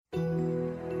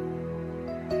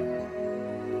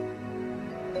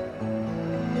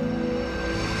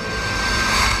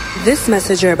This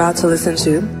message you're about to listen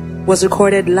to was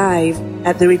recorded live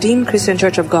at the Redeemed Christian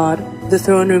Church of God, the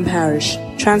Throne Room Parish,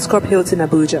 Transcorp Hilton,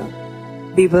 Abuja.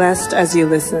 Be blessed as you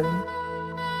listen.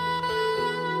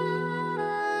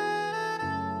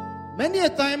 Many a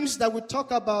times that we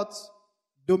talk about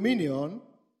dominion,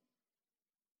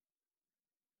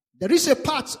 there is a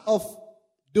part of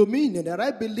dominion that I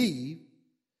believe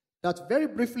that very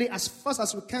briefly, as fast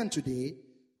as we can today,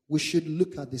 we should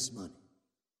look at this morning.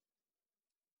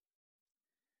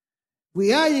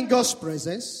 We are in God's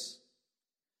presence,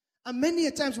 and many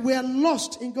a times we are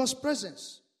lost in God's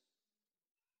presence.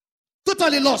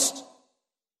 Totally lost.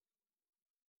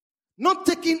 Not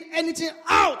taking anything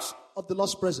out of the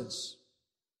Lord's presence.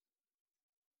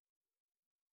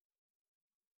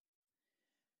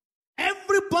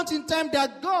 Every point in time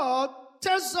that God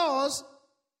tells us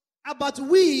about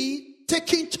we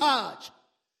taking charge,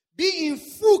 being in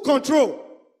full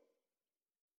control,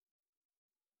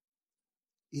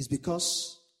 is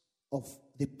because of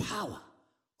the power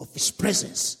of His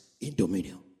presence in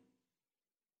dominion.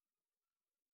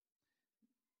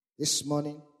 This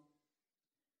morning,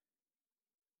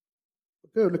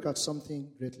 we're going to look at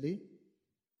something greatly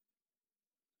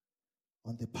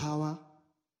on the power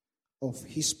of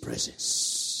His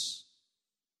presence.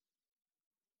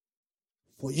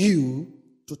 For you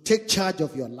to take charge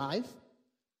of your life,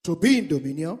 to be in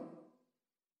dominion,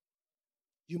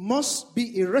 you must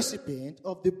be a recipient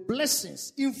of the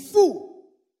blessings in full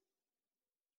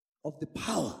of the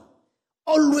power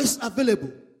always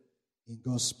available in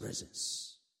God's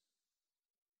presence.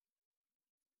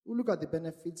 We'll look at the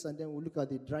benefits and then we'll look at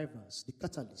the drivers, the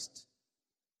catalyst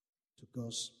to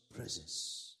God's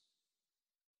presence.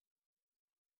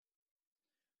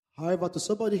 However, to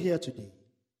somebody here today,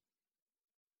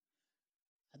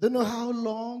 I don't know how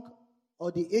long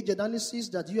or the age analysis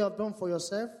that you have done for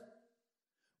yourself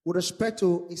with respect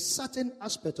to a certain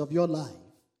aspect of your life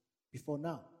before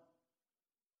now.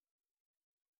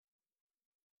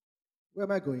 Where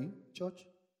am I going, church?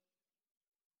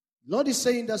 Lord is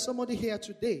saying that somebody here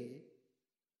today,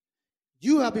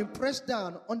 you have been pressed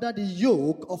down under the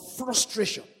yoke of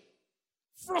frustration.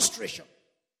 Frustration.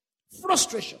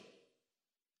 Frustration.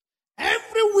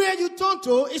 Everywhere you turn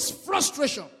to is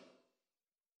frustration.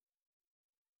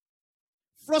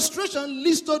 Frustration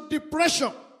leads to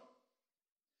depression.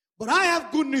 But I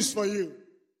have good news for you.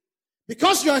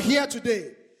 Because you are here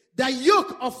today, the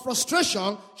yoke of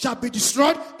frustration shall be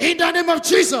destroyed in the name of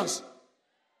Jesus.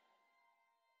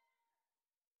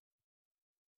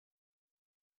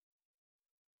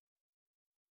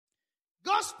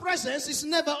 God's presence is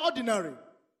never ordinary.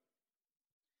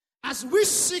 As we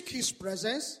seek His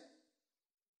presence,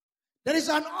 there is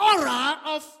an aura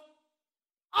of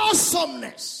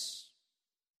awesomeness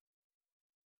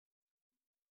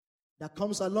that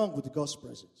comes along with God's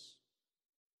presence.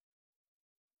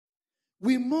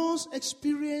 We must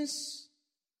experience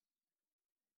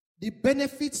the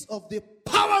benefits of the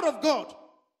power of God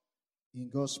in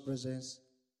God's presence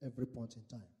every point in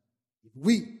time. If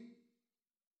we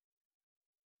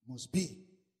must be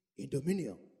in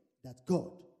dominion that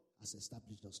God has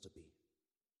established us to be.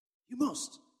 You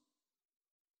must.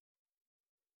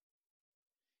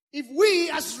 If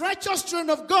we, as righteous children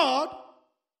of God,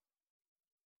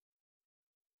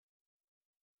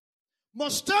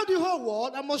 must tell the whole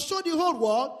world, I must show the whole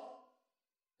world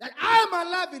that I am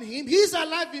alive in Him, He is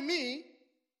alive in me,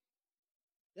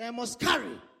 then I must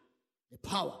carry the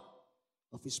power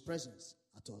of His presence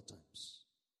at all times.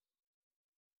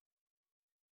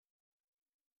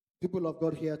 People of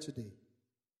God here today,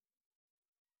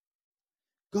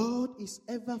 God is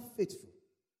ever faithful.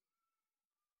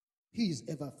 He is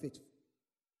ever faithful.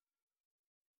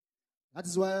 That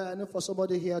is why I know for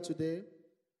somebody here today,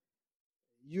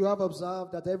 you have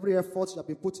observed that every effort you have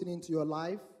been putting into your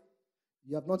life,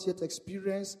 you have not yet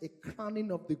experienced a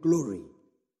crowning of the glory.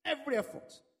 Every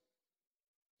effort.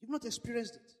 You've not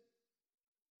experienced it.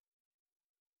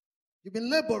 You've been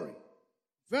laboring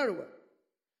very well.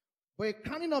 But a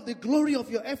crowning of the glory of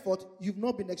your effort, you've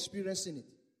not been experiencing it.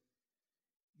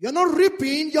 You're not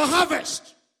reaping your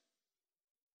harvest.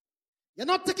 You're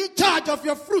not taking charge of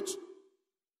your fruit.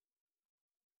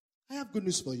 I have good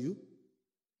news for you.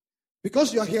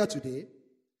 Because you are here today,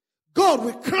 God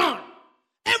will crown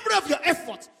every of your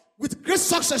effort with great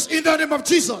success in the name of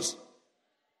Jesus.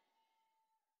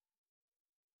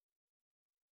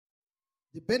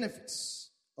 The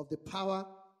benefits of the power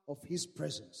of His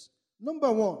presence.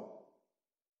 Number one,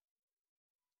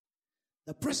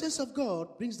 the presence of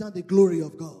God brings down the glory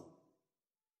of God.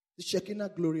 The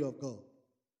Shekinah glory of God.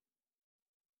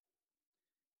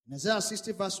 In Isaiah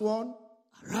 60 verse 1,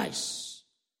 arise,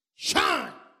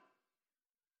 shine,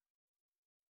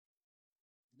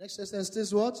 Next sentence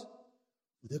says what?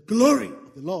 The glory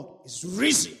of the Lord is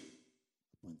risen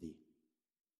upon thee.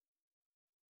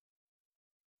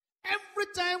 Every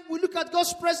time we look at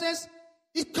God's presence,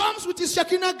 it comes with His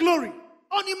Shekinah glory.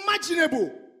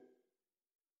 Unimaginable.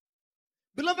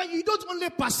 Beloved, you don't only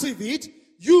perceive it,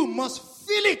 you must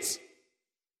feel it.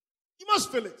 You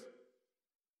must feel it.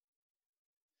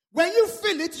 When you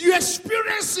feel it, you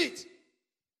experience it.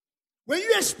 When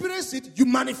you experience it, you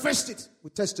manifest it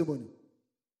with testimony.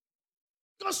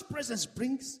 God's presence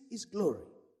brings His glory.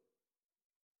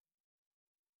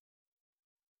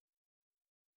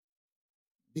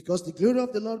 Because the glory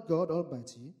of the Lord God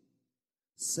Almighty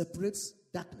separates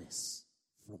darkness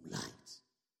from light.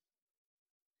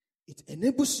 It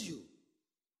enables you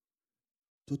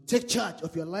to take charge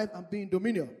of your life and be in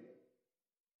dominion.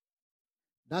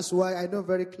 That's why I know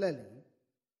very clearly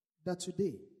that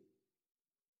today,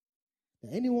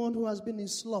 anyone who has been in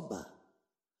slumber,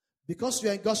 because you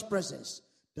are in God's presence,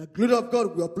 the glory of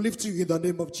God will uplift you in the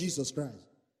name of Jesus Christ.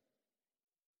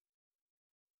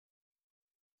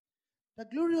 The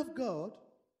glory of God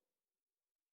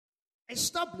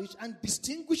establishes and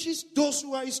distinguishes those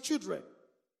who are His children.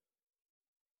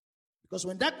 Because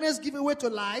when darkness gives way to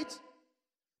light,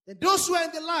 then those who are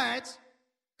in the light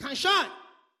can shine,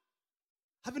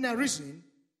 having arisen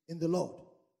in the Lord.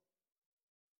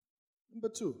 Number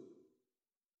 2,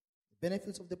 the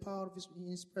benefits of the power of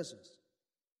His presence.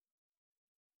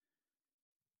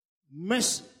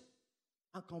 Mercy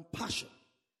and compassion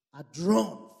are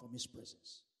drawn from His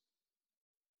presence.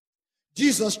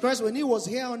 Jesus Christ, when He was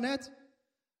here on earth,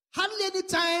 hardly any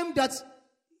time that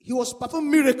He was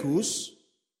performing miracles,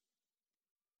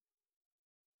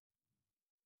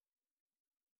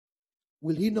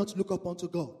 will He not look up unto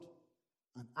God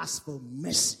and ask for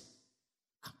mercy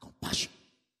and compassion?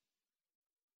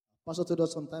 Pastor told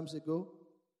us some time ago,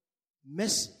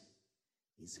 mercy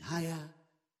is higher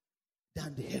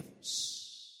than the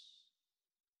heavens.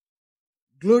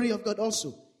 Glory of God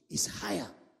also is higher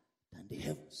than the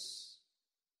heavens.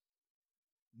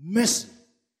 Mercy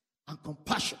and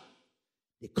compassion,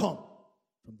 they come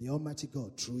from the Almighty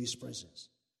God through His presence.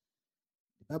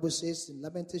 The Bible says in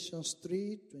Lamentations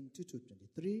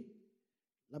 3:22-23,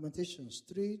 Lamentations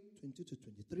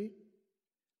 3:22-23.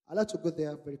 I'd like to go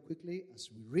there very quickly as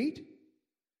we read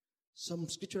some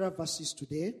scriptural verses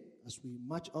today as we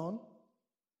march on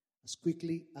as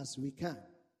quickly as we can.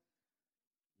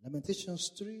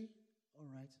 Lamentations 3, all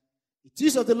right. It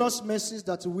is of the Lord's mercies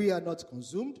that we are not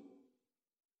consumed,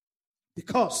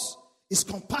 because His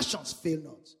compassions fail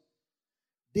not.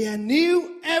 They are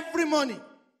new every morning.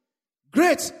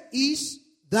 Great is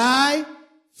thy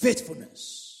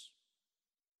faithfulness.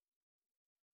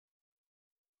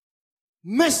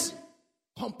 Mercy,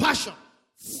 compassion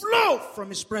flow from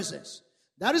His presence.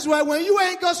 That is why when you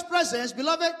are in God's presence,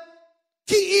 beloved,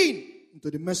 key in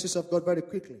into the mercies of God very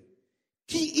quickly.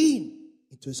 Key in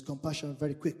into His compassion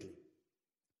very quickly.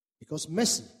 Because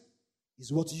mercy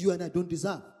is what you and I don't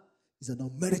deserve. It's an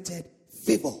unmerited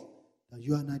favor that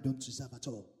you and I don't deserve at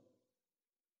all.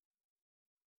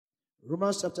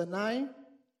 Romans chapter 9,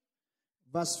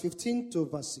 verse 15 to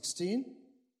verse 16.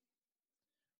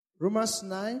 Romans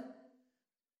 9,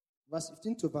 verse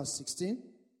 15 to verse 16.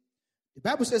 The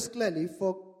Bible says clearly,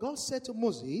 for God said to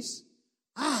Moses,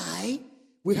 I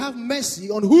will have mercy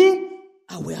on whom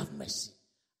I will have mercy,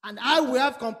 and I will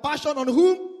have compassion on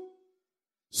whom.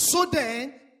 So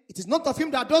then, it is not of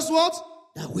him that does what?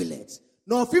 That willeth.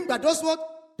 Nor of him that does what?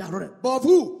 That runneth. But of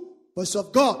who? But it's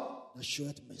of God that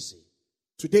showeth mercy.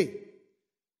 Today,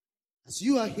 as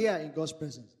you are here in God's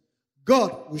presence,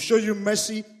 God will show you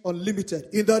mercy unlimited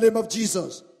in the name of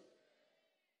Jesus.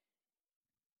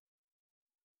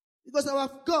 Because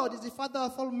our God is the Father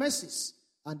of all mercies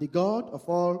and the God of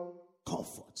all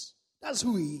comforts. That's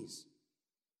who He is.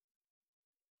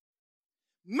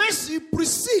 Mercy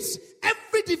precedes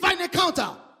every divine encounter.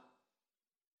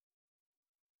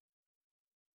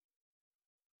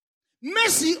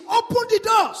 Mercy opened the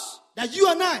doors that you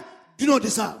and I do not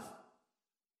deserve.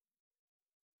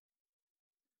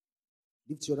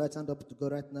 Lift your right hand up to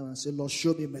God right now and say, Lord,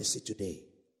 show me mercy today.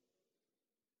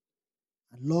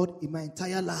 And Lord, in my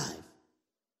entire life,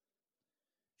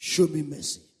 show me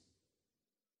mercy.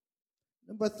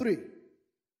 Number 3.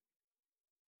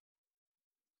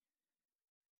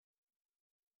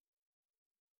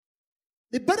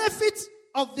 The benefit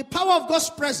of the power of God's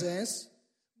presence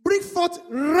bring forth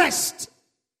rest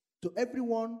to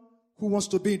everyone who wants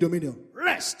to be in dominion.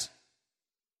 Rest.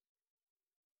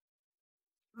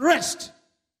 Rest.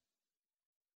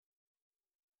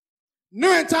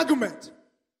 No entanglement.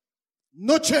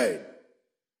 No chain.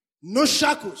 No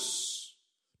shackles.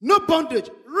 no bondage,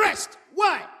 rest.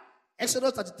 Why?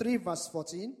 Exodus 33 verse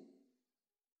 14.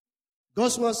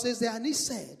 God's word says there, and he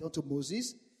said unto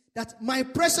Moses, that my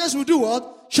presence will do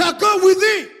what? Shall go with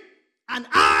thee, and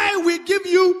I will give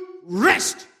you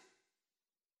rest.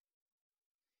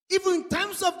 Even in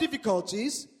times of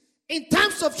difficulties, in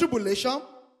times of tribulation,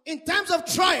 in times of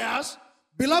trials,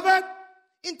 beloved,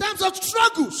 in times of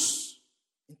struggles,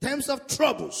 in times of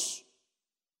troubles,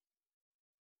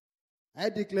 I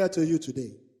declare to you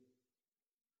today,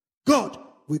 God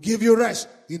will give you rest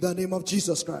in the name of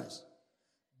Jesus Christ.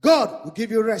 God will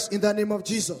give you rest in the name of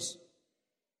Jesus.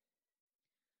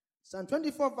 Psalm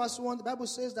 24 verse 1, the Bible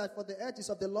says that for the earth is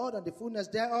of the Lord and the fullness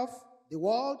thereof, the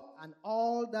world and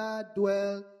all that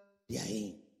dwell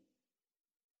therein.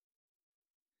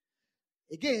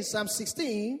 Again, Psalm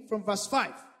 16 from verse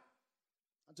 5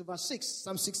 and to verse 6,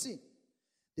 Psalm 16.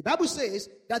 The Bible says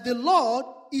that the Lord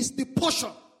is the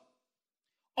portion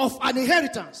of an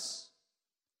inheritance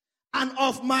and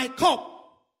of my cup.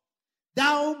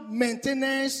 Thou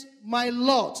maintainest my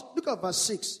lot. Look at verse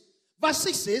 6. Verse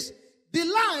 6 says, the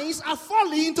lines are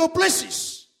falling into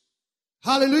places.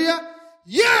 Hallelujah.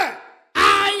 Yeah,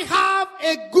 I have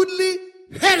a goodly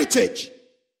heritage.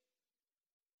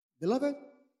 Beloved,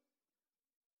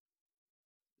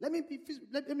 let me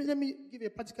give you a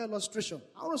practical illustration.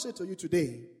 I want to say to you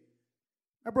today,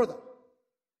 my brother,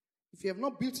 if you have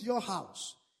not built your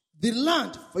house, the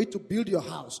land for you to build your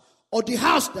house or the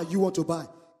house that you want to buy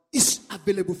is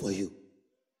available for you.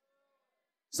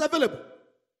 It's available.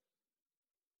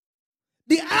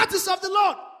 The earth is of the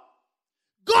Lord.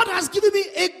 God has given me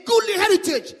a goodly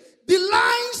heritage. The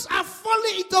lines are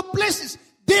falling into places.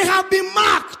 They have been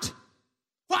marked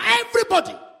for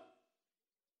everybody.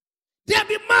 They have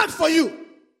been marked for you.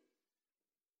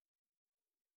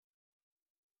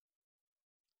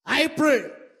 I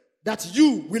pray that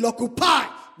you will occupy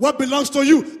what belongs to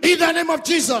you in the name of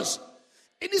Jesus.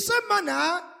 In the same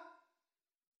manner,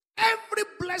 every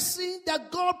blessing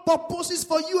that God proposes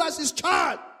for you as his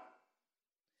child,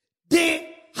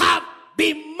 they have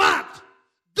been marked.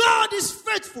 God is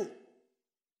faithful.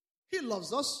 He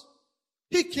loves us.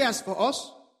 He cares for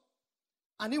us.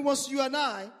 And he wants you and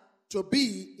I to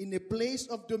be in a place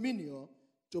of dominion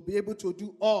to be able to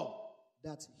do all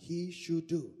that he should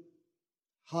do.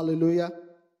 Hallelujah.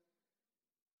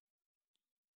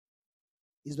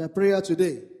 Is my prayer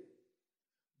today.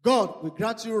 God will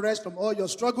grant you rest from all your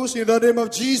struggles in the name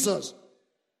of Jesus.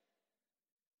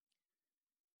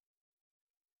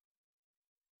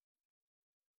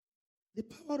 The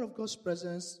power of God's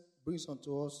presence brings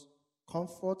unto us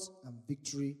comfort and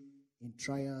victory in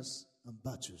trials and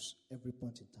battles every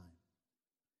point in time.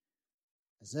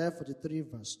 Isaiah 43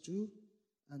 verse 2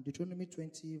 and Deuteronomy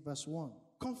 20 verse 1.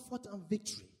 Comfort and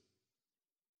victory.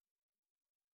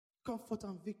 Comfort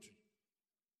and victory.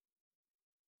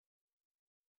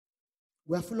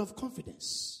 We are full of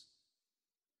confidence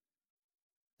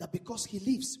that because he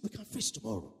lives, we can face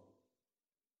tomorrow.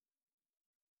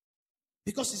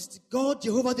 Because it's God,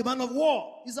 Jehovah, the man of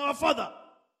war, is our Father.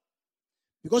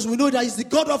 Because we know that he's the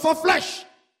God of our flesh.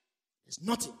 There's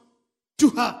nothing too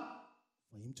hard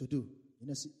for him to do. You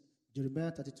know, see,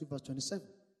 Jeremiah 32 verse 27.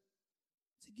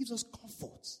 He gives us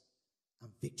comfort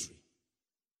and victory.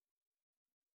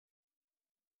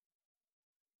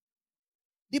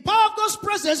 The power of God's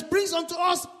presence brings unto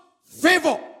us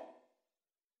favor.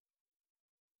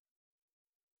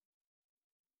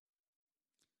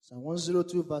 Psalm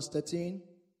 102 verse 13.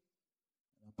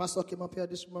 The pastor came up here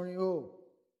this morning.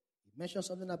 He mentioned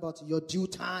something about your due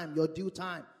time, your due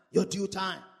time, your due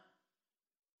time.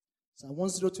 Psalm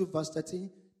 102 verse 13.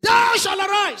 Thou shalt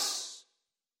arise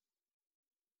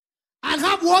and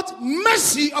have what?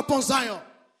 Mercy upon Zion.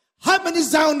 How many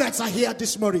Zionites are here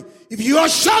this morning? If you are,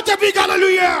 shout a big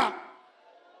hallelujah.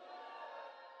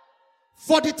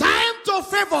 For the time to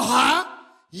favor her,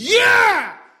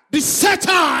 yeah, the set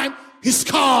time is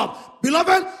come.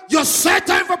 Beloved, your set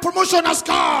time for promotion has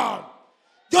come.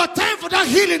 Your time for that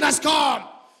healing has come.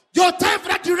 Your time for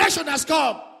that direction has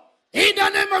come. In the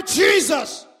name of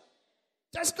Jesus.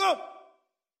 Let's go.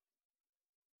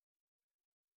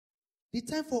 The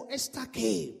time for Esther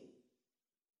came.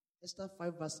 Esther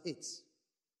 5 verse 8.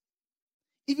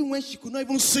 Even when she could not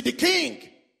even see the king.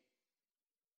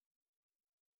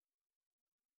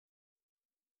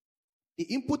 The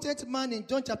impotent man in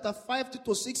John chapter 5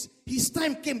 to 6, his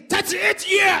time came.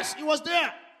 38 years he was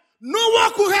there. No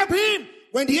one could help him.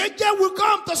 When the angel will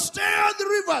come to stir the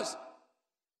rivers.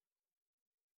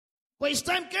 But his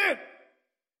time came.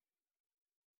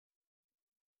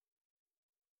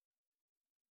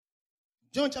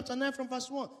 John chapter 9 from verse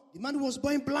 1. The man who was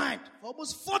born blind for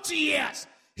almost 40 years.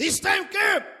 His time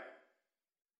came.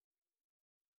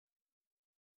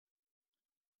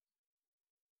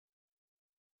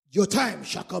 Your time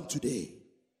shall come today.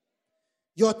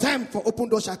 Your time for open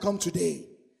doors shall come today.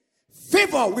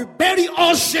 Favor will bury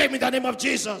all shame in the name of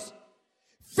Jesus.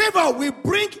 Favor will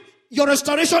bring your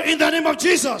restoration in the name of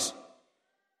Jesus.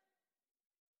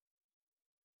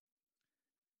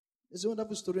 There's a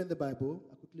wonderful story in the Bible.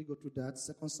 I'll quickly go through that.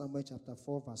 2 Samuel chapter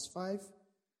 4 verse 5.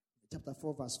 Chapter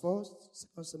 4 verse 4.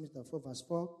 2 Samuel chapter 4 verse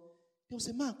 4. There was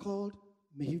a man called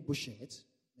Mephibosheth.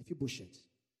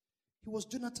 He was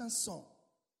Jonathan's son.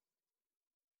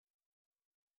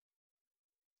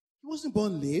 He wasn't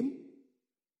born lame.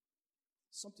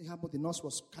 Something happened. The nurse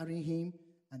was carrying him,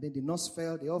 and then the nurse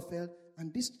fell. They all fell,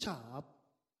 and this child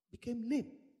became lame.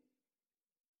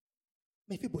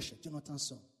 Mephibosheth, Jonathan's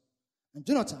son. And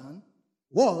Jonathan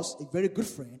was a very good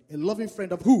friend, a loving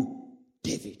friend of who?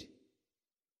 David.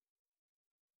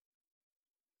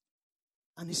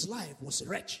 And his life was a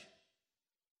wretch.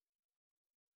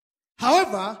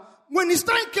 However, when his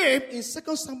time came in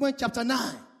 2 Samuel chapter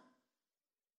 9,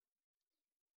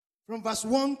 from verse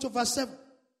 1 to verse 7,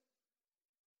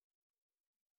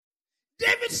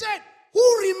 David said,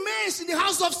 who remains in the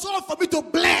house of Saul for me to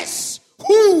bless?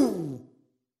 Who?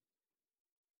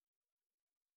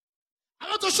 I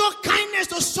want to show kindness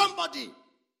to somebody in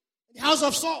the house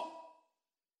of Saul.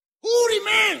 Who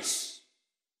remains?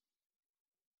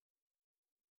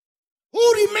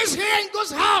 Who remains here in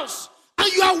God's house?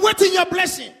 And you are waiting your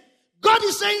blessing. God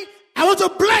is saying, I want to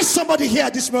bless somebody here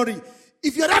this morning.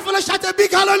 If you're that fellow, shout a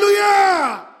big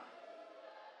hallelujah.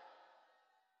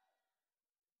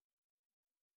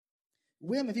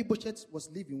 Where Mephibosheth was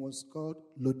living was called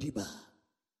Lodibar.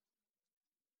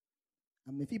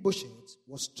 And Mephibosheth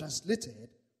was translated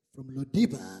from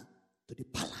Lodibar to the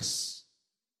palace.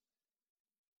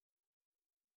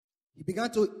 He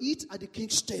began to eat at the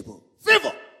king's table.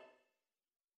 Favor.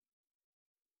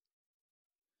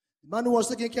 The man who was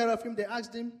taking care of him, they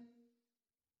asked him,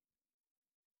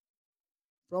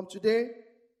 from today,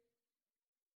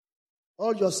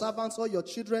 all your servants, all your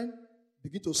children,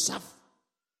 begin to serve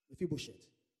Mephibosheth.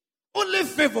 Only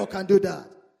favor can do that.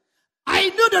 I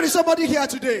know there is somebody here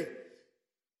today.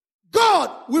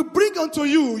 God will bring unto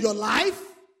you your life,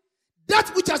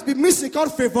 that which has been missing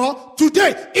called favor,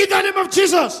 today, in the name of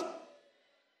Jesus.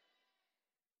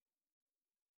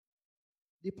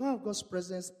 The power of God's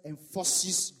presence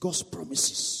enforces God's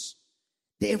promises.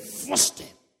 They enforce them.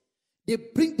 They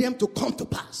bring them to come to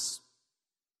pass.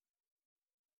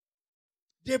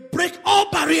 They break all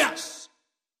barriers.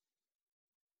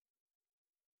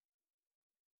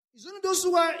 It's only those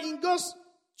who are in God's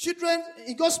children,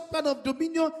 in God's plan of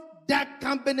dominion, that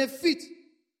can benefit.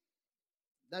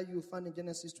 That you find in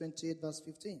Genesis 28 verse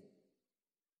 15.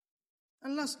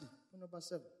 And lastly, number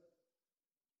 7.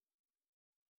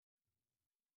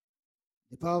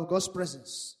 The power of God's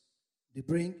presence, they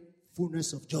bring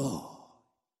fullness of joy.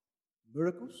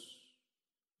 Miracles,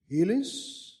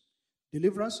 healings,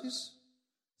 deliverances,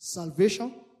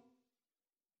 salvation.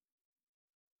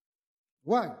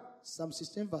 Why? Psalm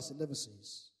 16 verse 11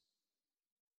 says,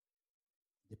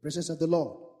 the presence of the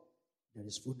Lord, there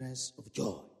is fullness of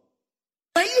joy.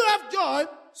 When you have joy,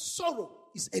 sorrow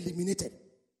is eliminated.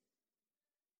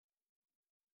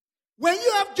 When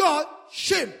you have joy,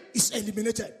 shame is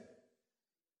eliminated.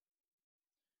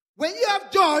 When you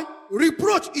have joy,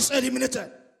 reproach is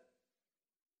eliminated.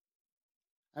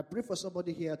 I pray for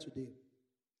somebody here today.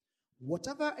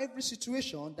 Whatever every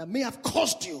situation that may have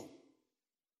caused you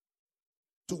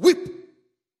to weep,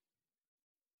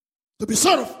 to be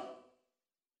sorrowful,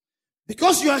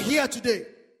 because you are here today,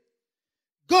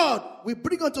 God will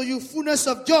bring unto you fullness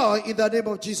of joy in the name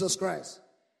of Jesus Christ.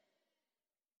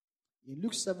 In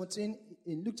Luke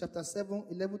chapter 7,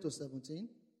 11 to 17,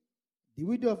 the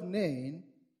widow of Nain,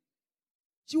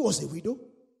 she was a widow.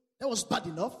 That was bad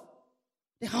enough.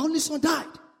 Her only son died.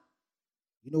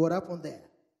 You know what happened there?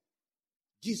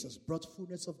 Jesus brought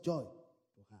fullness of joy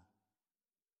to her.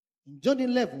 In John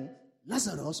 11,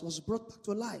 Lazarus was brought back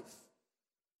to life.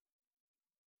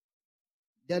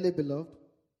 Dearly beloved,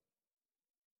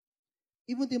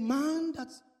 even the man that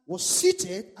was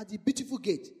seated at the beautiful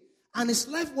gate, and his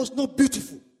life was not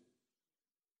beautiful.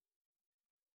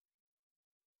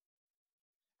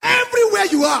 Everywhere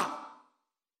you are,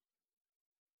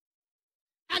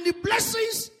 and the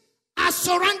blessings are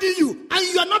surrounding you,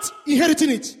 and you are not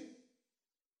inheriting it.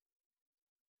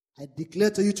 I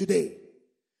declare to you today,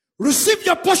 receive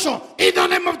your portion in the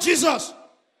name of Jesus.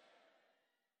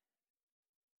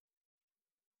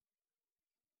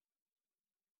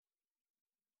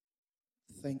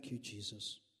 Thank you,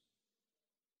 Jesus.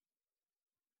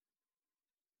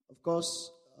 Of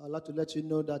course, I'd like to let you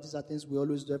know that these are things we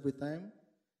always do every time.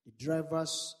 The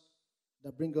drivers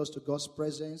that bring us to God's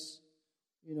presence,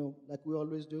 Like we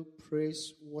always do,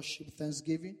 praise, worship,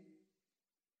 thanksgiving,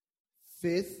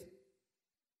 faith,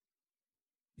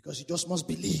 because you just must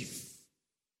believe.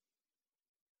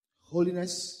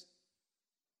 Holiness,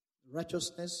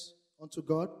 righteousness unto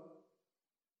God,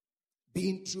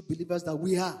 being true believers that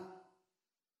we are.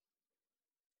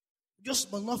 We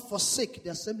just must not forsake the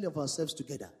assembly of ourselves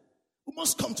together. We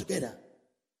must come together.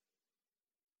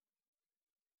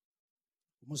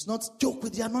 We must not joke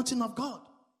with the anointing of God.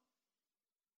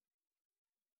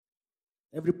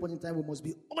 Every point in time, we must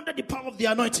be under the power of the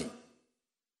anointing.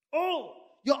 Oh,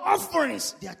 your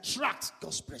offerings, they attract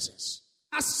God's presence.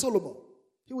 Ask Solomon.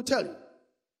 He will tell you.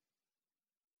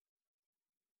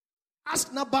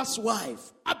 Ask Nabal's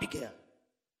wife, Abigail.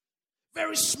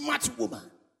 Very smart woman.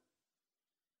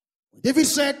 When David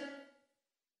said, I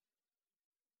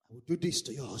will do this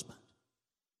to your husband.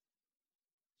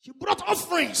 She brought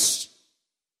offerings.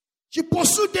 She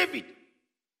pursued David.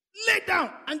 Lay down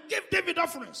and gave David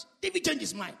offerings. David changed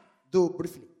his mind. Though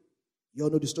briefly. You all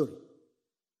know the story.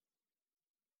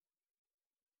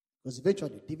 Because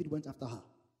eventually David went after her.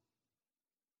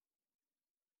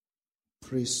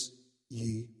 Praise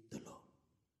ye the Lord.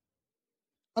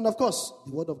 And of course,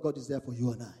 the word of God is there for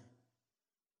you and I.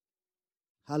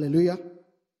 Hallelujah.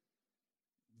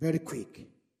 Very quick.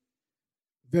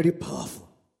 Very powerful.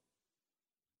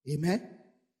 Amen.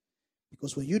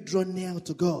 Because when you draw near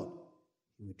to God,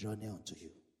 He will draw near unto you.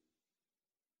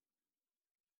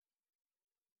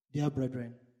 Dear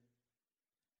brethren,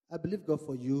 I believe God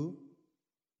for you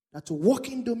that to walk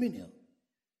in dominion,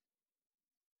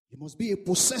 you must be a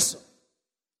possessor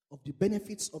of the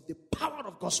benefits of the power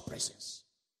of God's presence.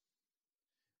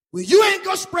 When you are in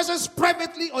God's presence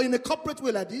privately or in a corporate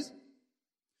way like this,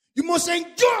 you must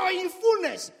enjoy in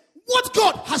fullness what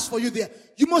God has for you there.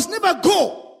 You must never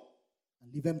go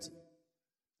and leave empty.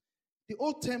 The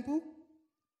old temple,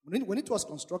 when it was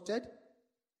constructed,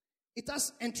 it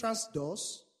has entrance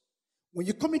doors. When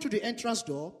you come into the entrance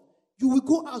door, you will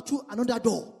go out to another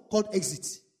door called exit.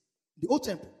 The old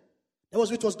temple. That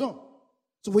was what was done.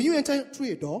 So when you enter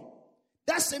through a door,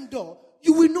 that same door,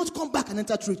 you will not come back and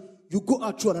enter through it. You go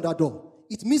out through another door.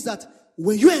 It means that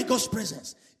when you are in God's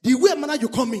presence, the way manner you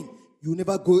come in, you will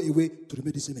never go away to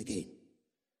remain the same again.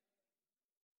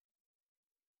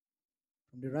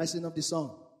 From the rising of the sun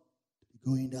to the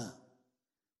going down,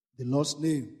 the Lord's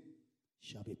name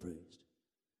shall be praised.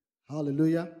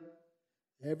 Hallelujah.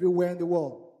 Everywhere in the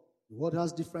world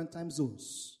has different time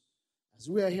zones. As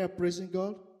we are here praising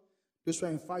God, those who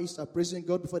are in Far East are praising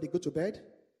God before they go to bed.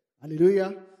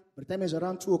 Hallelujah. By the time it's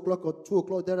around 2 o'clock or 2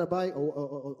 o'clock thereby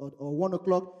or 1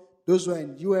 o'clock, those who are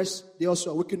in the US, they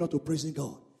also are waking up to praising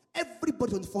God.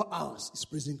 Everybody 24 hours is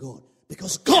praising God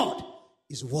because God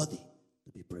is worthy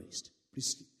to be praised.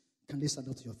 Please, can they stand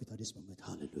up to your feet at this moment?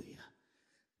 Hallelujah.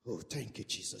 Oh, thank you,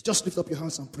 Jesus. Just lift up your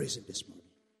hands and praise Him this morning.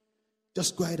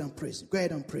 Just go ahead and praise Him. Go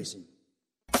ahead and praise Him.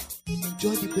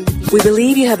 Enjoy the benefits. We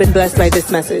believe you have been blessed by this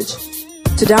message.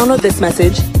 To download this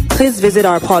message, please visit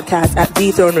our podcast at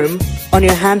The Throne Room on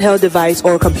your handheld device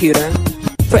or computer.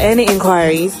 For any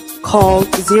inquiries, call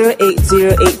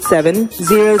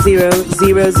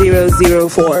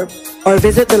 08087000004 or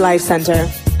visit the Life Center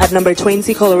at number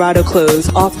 20 Colorado Close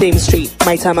off Dame Street,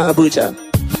 Maitama, Abuja.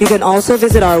 You can also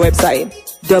visit our website,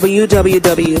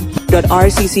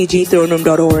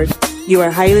 www.rccgthroneroom.org. You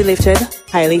are highly lifted,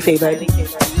 highly favored.